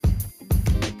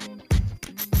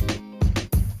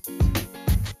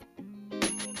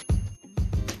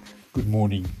Good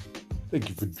morning. Thank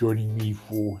you for joining me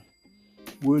for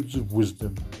Words of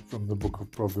Wisdom from the book of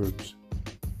Proverbs.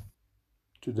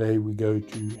 Today we go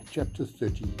to chapter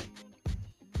 30,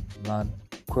 and I'm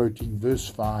quoting verse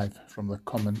 5 from the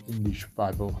Common English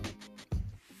Bible.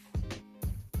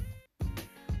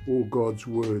 All God's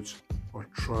words are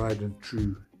tried and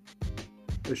true,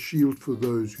 a shield for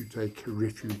those who take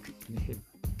refuge in Him.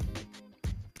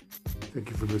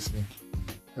 Thank you for listening.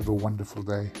 Have a wonderful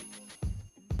day.